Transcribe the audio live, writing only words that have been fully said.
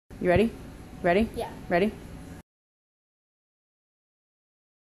You ready? Ready? Yeah. Ready?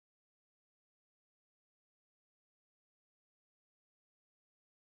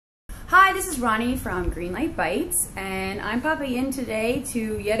 Hi, this is Ronnie from Greenlight Bites, and I'm popping in today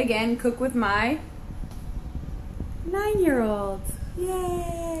to yet again cook with my 9-year-old.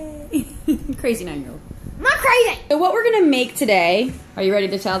 Yay! Crazy 9-year-old. I'm not crazy! So what we're gonna make today, are you ready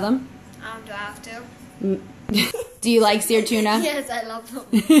to tell them? Do I have to? Do you like seared tuna? Yes, I love them.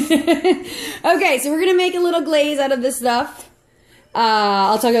 Okay, so we're gonna make a little glaze out of this stuff.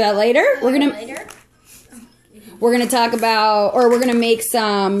 I'll talk about that later. We're gonna talk about, or we're gonna make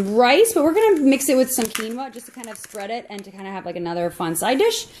some rice, but we're gonna mix it with some quinoa just to kind of spread it and to kind of have like another fun side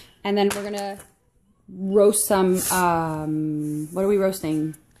dish. And then we're gonna roast some, what are we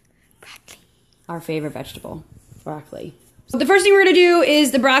roasting? Broccoli. Our favorite vegetable, broccoli. So the first thing we're gonna do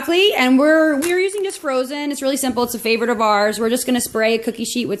is the broccoli, and we're using just frozen. It's really simple. It's a favorite of ours. We're just gonna spray a cookie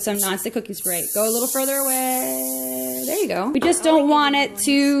sheet with some nonstick cookie spray. Go a little further away. There you go. We just don't want it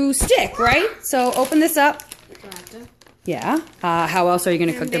to stick, right? So open this up. Yeah. How else are you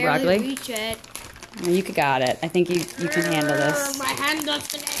gonna cook the broccoli? Reach it. You got it. I think you can handle this. My hand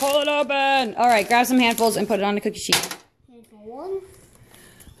doesn't. Pull it open. All right, grab some handfuls and put it on the cookie sheet. One.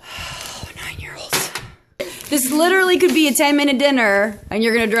 Oh, 9-year-olds. This literally could be a 10-minute dinner, and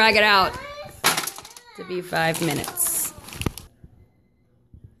you're gonna drag it out to be 5 minutes.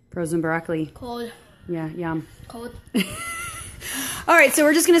 Frozen broccoli. Cold. Yeah, yum. Cold. All right, so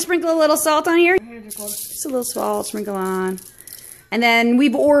we're just gonna sprinkle a little salt on here. Hands are cold. Just a little salt, sprinkle on. And then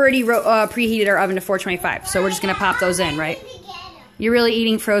we've already preheated our oven to 425, so we're just gonna pop those in, right? You're really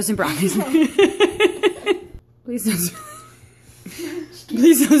eating frozen broccoli. Please don't spill it.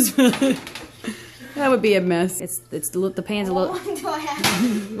 Please don't spill it. That would be a mess. The pan's a little.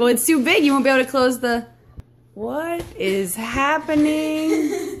 Well, it's too big. You won't be able to close the. What is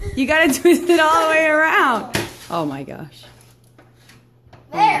happening? You gotta twist it all the way around. Oh my gosh.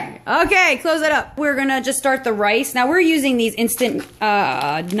 There. Okay, close it up. We're gonna just start the rice. Now we're using these instant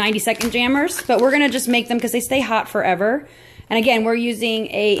 90-second jammers, but we're gonna just make them because they stay hot forever. And again, we're using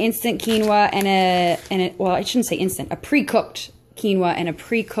a instant quinoa and a well, I shouldn't say instant, a pre-cooked quinoa and a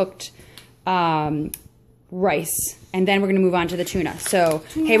pre-cooked rice. And then we're gonna move on to the tuna. So,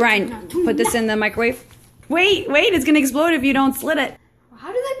 hey Ryan, put this in the microwave. Wait, it's gonna explode if you don't slit it.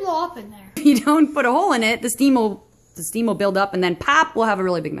 How do they blow up in there? If you don't put a hole in it, the steam will build up, and then pop, we'll have a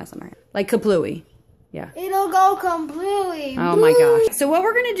really big mess on our hands. Like kaplooey. Yeah. It'll go completely. Oh my gosh. So what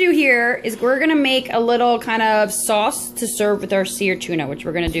we're gonna do here is we're gonna make a little kind of sauce to serve with our seared tuna, which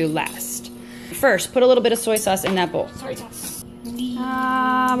we're gonna do last. First, put a little bit of soy sauce in that bowl. Soy sauce.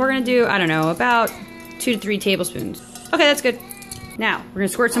 We're gonna do, I don't know, about 2 to 3 tablespoons. Okay, that's good. Now, we're gonna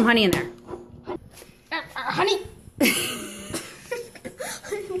squirt some honey in there. Honey.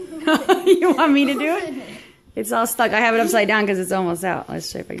 You want me to do it? It's all stuck. I have it upside down because it's almost out. Let's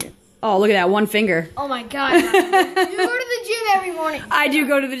see if I get. Oh, look at that. One finger. Oh my god. You go to the gym every morning. I do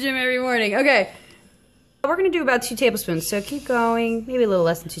go to the gym every morning. Okay. We're going to do about 2 tablespoons. So keep going. Maybe a little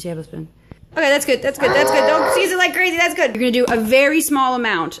less than 2 tablespoons. Okay, that's good. That's good. That's good. Don't squeeze it like crazy. That's good. You're going to do a very small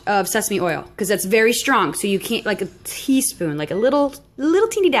amount of sesame oil because that's very strong. So you can't, like a teaspoon, like a little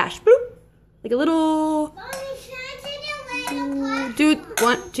teeny dash. Bloop. Like a little. Do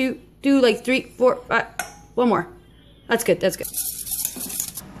 1, 2, do like 3, 4, 5. One more. That's good. That's good.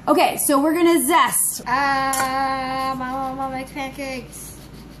 Okay, so we're gonna zest. My mama makes pancakes.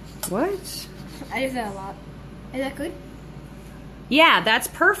 What? I do that a lot. Is that good? Yeah, that's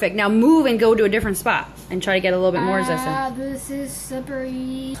perfect. Now move and go to a different spot and try to get a little bit more zest. This is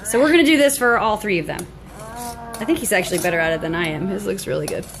slippery. So we're gonna do this for all 3 of them. I think he's actually better at it than I am. His looks really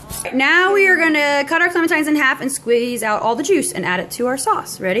good. Now we are gonna cut our clementines in half and squeeze out all the juice and add it to our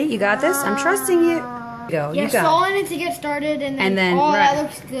sauce. Ready? You got this? I'm trusting you. Go. Yeah, you got salt in it to get started, and then oh, right. that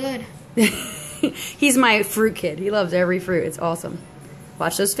looks good. He's my fruit kid. He loves every fruit. It's awesome.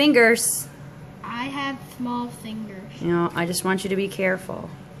 Watch those fingers. I have small fingers. You know, I just want you to be careful.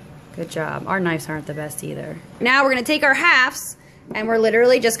 Good job. Our knives aren't the best either. Now we're gonna take our halves and we're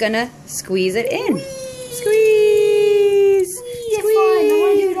literally just gonna squeeze it in. Squeeze. Squeeze. Fine. I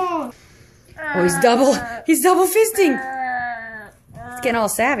want to do it all. Oh, he's double fisting. It's getting all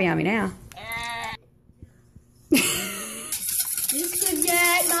savvy on me now. This could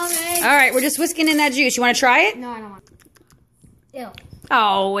get mommy. All right, we're just whisking in that juice. You want to try it? No, I don't want it. Ew.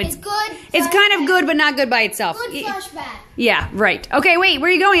 Oh, It's good. It's kind of good, but not good by itself. Good flush back. Yeah, right. Okay, wait, where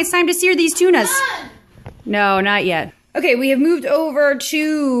are you going? It's time to sear these tunas. Done. No, not yet. Okay, we have moved over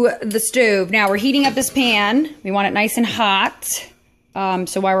to the stove. Now we're heating up this pan. We want it nice and hot.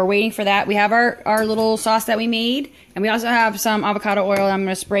 So while we're waiting for that, we have our little sauce that we made. And we also have some avocado oil that I'm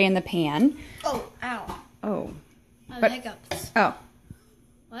going to spray in the pan. Oh, ow. Oh. I have hiccups. Oh.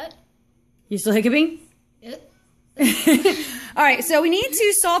 What? You still hiccuping? Yep. All right, so we need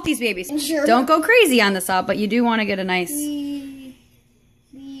to salt these babies. Sure. Don't go crazy on the salt, but you do want to get a nice...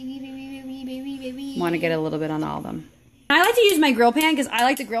 Want to get a little bit on all of them. I like to use my grill pan because I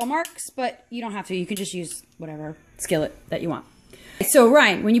like the grill marks, but you don't have to. You can just use whatever skillet that you want. So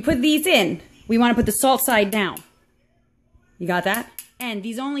Ryan, when you put these in, we want to put the salt side down. You got that? And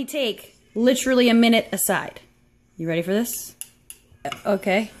these only take literally a minute aside. You ready for this?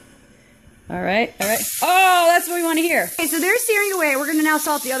 Okay. All right, all right. Oh, that's what we want to hear. Okay, so they're searing away. We're going to now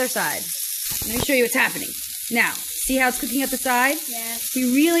salt the other side. Let me show you what's happening. Now, see how it's cooking at the side? Yeah.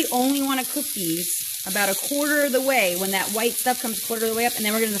 We really only want to cook these about a quarter of the way when that white stuff comes a quarter of the way up, and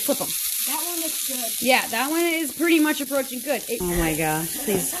then we're going to flip them. That one looks good. Yeah, that one is pretty much approaching good. Oh my gosh,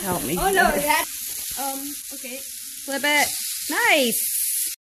 please help me. Oh no, that. Okay. Flip it.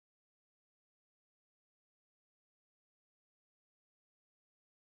 Nice.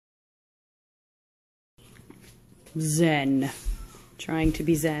 Zen. Trying to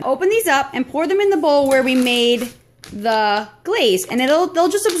be zen. Open these up and pour them in the bowl where we made the glaze, and they'll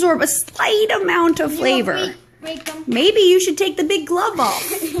just absorb a slight amount of flavor. Break them. Maybe you should take the big glove off.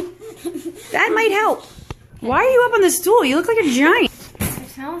 That might help. Why are you up on the stool? You look like a giant. It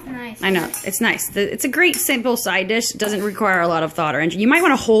smells nice. I know, it's nice. It's a great simple side dish. It doesn't require a lot of thought or energy. You might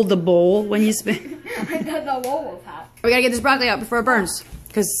want to hold the bowl when you spin. I thought the bowl was hot. We gotta get this broccoli out before it burns,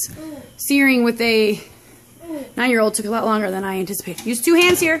 because searing with a 9-year-old took a lot longer than I anticipated. Use 2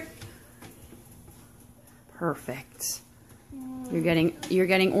 hands here. Perfect. You're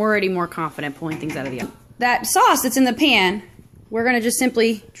getting already more confident pulling things out of the oven. That sauce that's in the pan, we're gonna just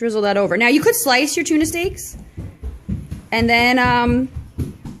simply drizzle that over. Now you could slice your tuna steaks and then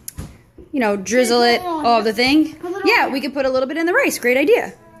you know, drizzle it all the thing. Yeah, we could put a little bit in the rice. Great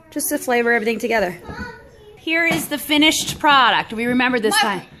idea. Just to flavor everything together. Here is the finished product. We remembered this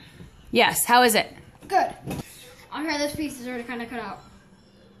time. Yes, how is it? Good. I heard this piece is already kind of cut out.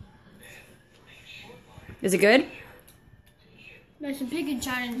 Is it good? There's some pig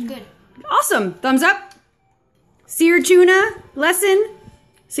inside and it's good. Awesome. Thumbs up. Seared tuna lesson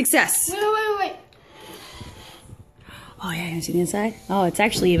success. Wait. Oh yeah, you see the inside? Oh, it's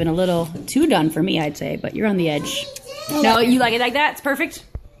actually even a little too done for me, I'd say, but you're on the edge. No, you like it like that? It's perfect.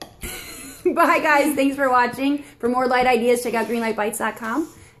 Bye guys, thanks for watching. For more light ideas, check out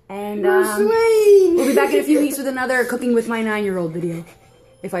greenlightbites.com. And we'll be back in a few weeks with another cooking with my 9-year-old video.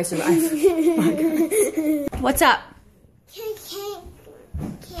 If I survive. What's up?